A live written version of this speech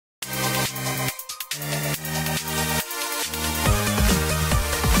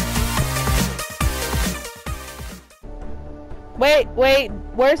Wait.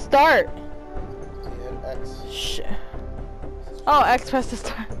 Where's start? X. Shh. Oh, X press to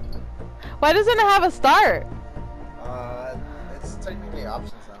start. Why doesn't it have a start? It's technically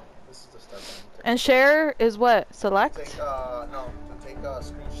options now. This is the start button. And share is what? Select? No, to take a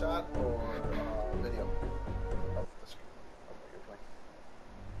screenshot or video of the screen of what you're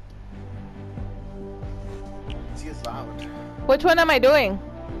playing. See, it's loud. Which one am I doing?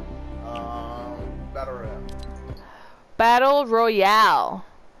 Battle Royale. Battle Royale.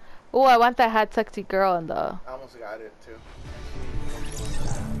 Oh, I want that hot sexy girl in the... I almost got it too.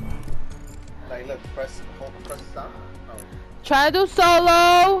 Like, look, press this down. Oh. Try to do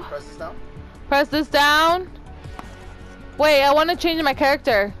solo. Press this down. Press this down. Wait, I want to change my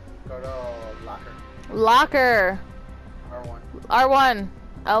character. Go to locker. Locker. R1. R1.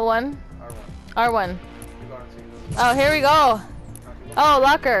 L1. R1. R1. You're going to Oh, here we go. Oh,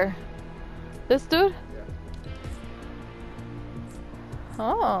 locker. This dude? Yeah.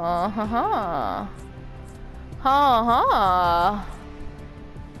 Oh, haha. Ha.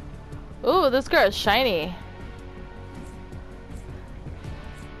 Ooh, this girl is shiny.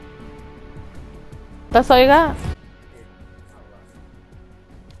 That's all you got?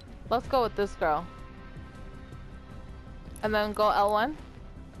 Let's go with this girl. And then go L1.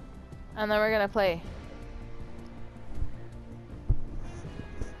 And then we're gonna play.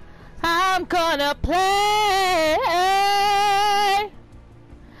 I'm gonna play.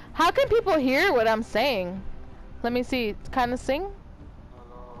 How can people hear what I'm saying? Let me see. Kind of sing?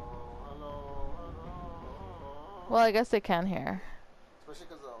 Hello. Well, I guess they can hear. Especially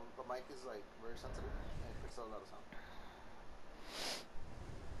because the mic is like very sensitive and it picks up a lot of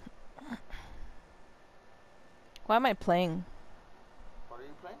sound. Why am I playing? What are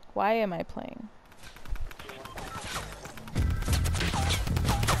you playing? Why am I playing?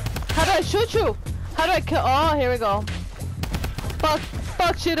 How do I shoot you? How do I kill? Oh, here we go.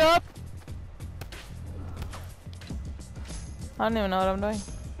 Fuck shit up. I don't even know what I'm doing.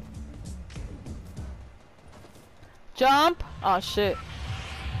 Jump. Oh shit.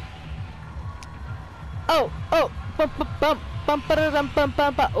 Oh. Bump.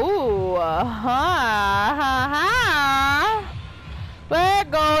 Ooh. Ha. We're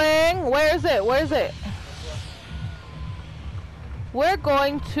going. Where is it? We're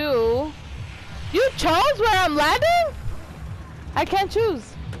going to... You chose where I'm landing? I can't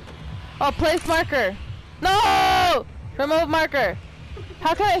choose. Oh, place marker. No! Remove marker.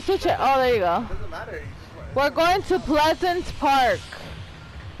 How can I switch it? Oh, there you go. It doesn't matter. We're going to Pleasant Park.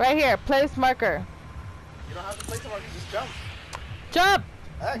 Right here, place marker. You don't have to place the marker, just jump. Jump!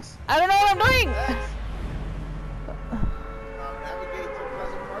 X. I don't know what I'm doing. X. Navigate to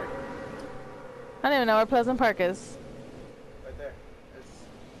Pleasant Park. I don't even know where Pleasant Park is. Right there. It's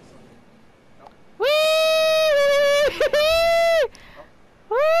no. Whee!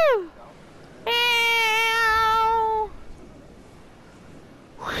 Woo! Ow!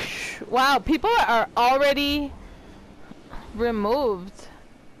 Wow, people are already removed.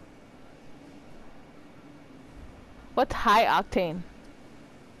 What's high octane?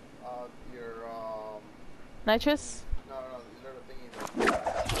 Your Nitrous? no, they're the thingy.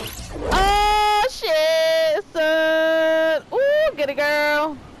 Oh shit, son! Ooh, get it,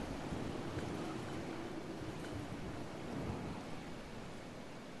 girl.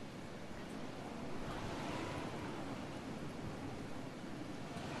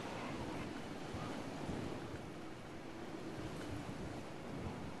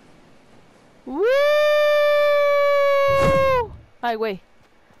 Woo! Alright, wait.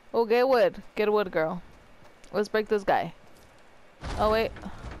 Oh, get wood. Get wood, girl. Let's break this guy. Oh, wait.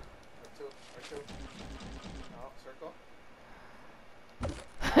 Right two. No, circle.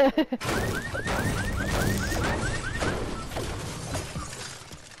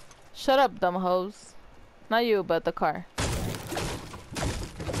 Shut up, dumb hoes. Not you, but the car.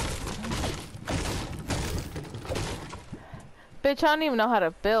 Bitch, I don't even know how to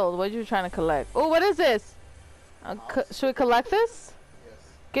build. What are you trying to collect? Oh, what is this? Should we collect this? Yes.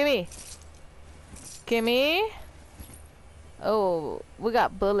 Gimme. Gimme. Oh, we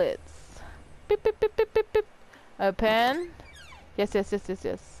got bullets. Beep, beep, beep, beep, beep, beep. A pen. Yes.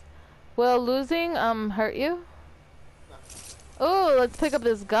 Will losing hurt you? No. Oh, let's pick up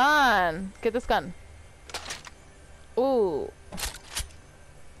this gun. Get this gun. Ooh.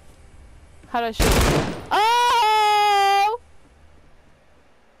 How do I shoot? Oh!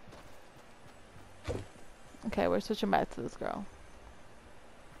 Okay, we're switching back to this girl.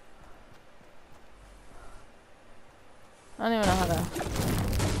 I don't even know how to...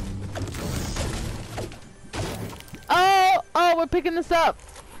 Oh, we're picking this up.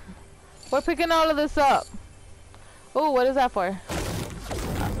 We're picking all of this up. Oh, what is that for?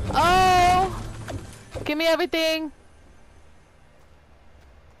 Oh! Give me everything.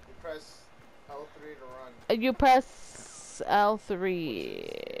 You press L3 to run. You press L3.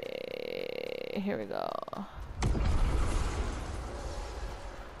 Here we go.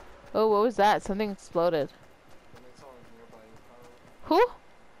 Oh, what was that? Something exploded. I think someone's nearby you, Who? probably.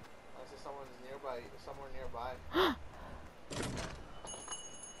 I see someone's nearby, somewhere nearby.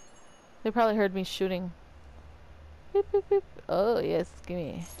 They probably heard me shooting. Beep, beep, beep. Oh, yes, give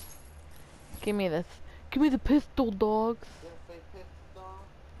me. Give me this. Give me the pistol, dogs. Get a fake pistol.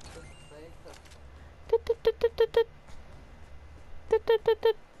 Get a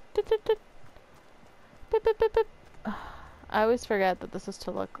fake pistol. I always forget that this is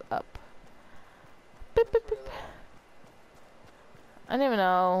to look up. I don't even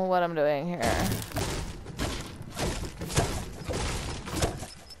know what I'm doing here.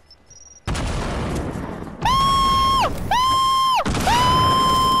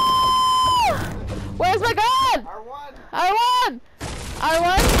 Where's my gun? R1! R1!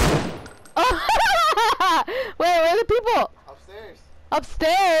 R1? Oh! Wait, where are the people? Upstairs.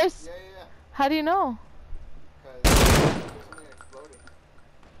 Upstairs? Yeah. How do you know? Because there's something exploding.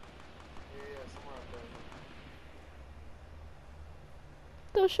 Yeah, somewhere up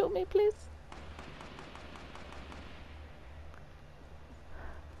there. Don't shoot me, please.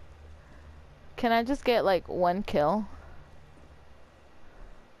 Can I just get like one kill?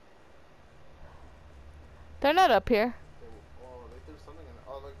 They're not up here. Oh, they threw something in.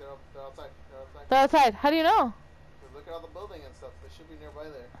 Oh, look, they're outside. They're outside. They're outside. How do you know? Look at all the building and stuff. They should be nearby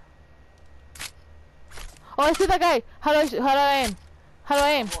there. Oh, I see that guy. How do I aim? How do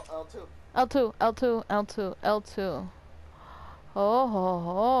I aim? L2. L2, L2, L2, L2. Oh, ho,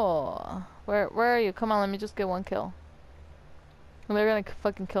 ho. Where are you? Come on, let me just get one kill. They're gonna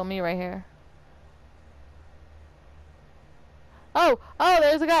fucking kill me right here. Oh,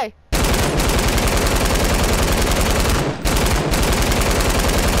 there's a guy.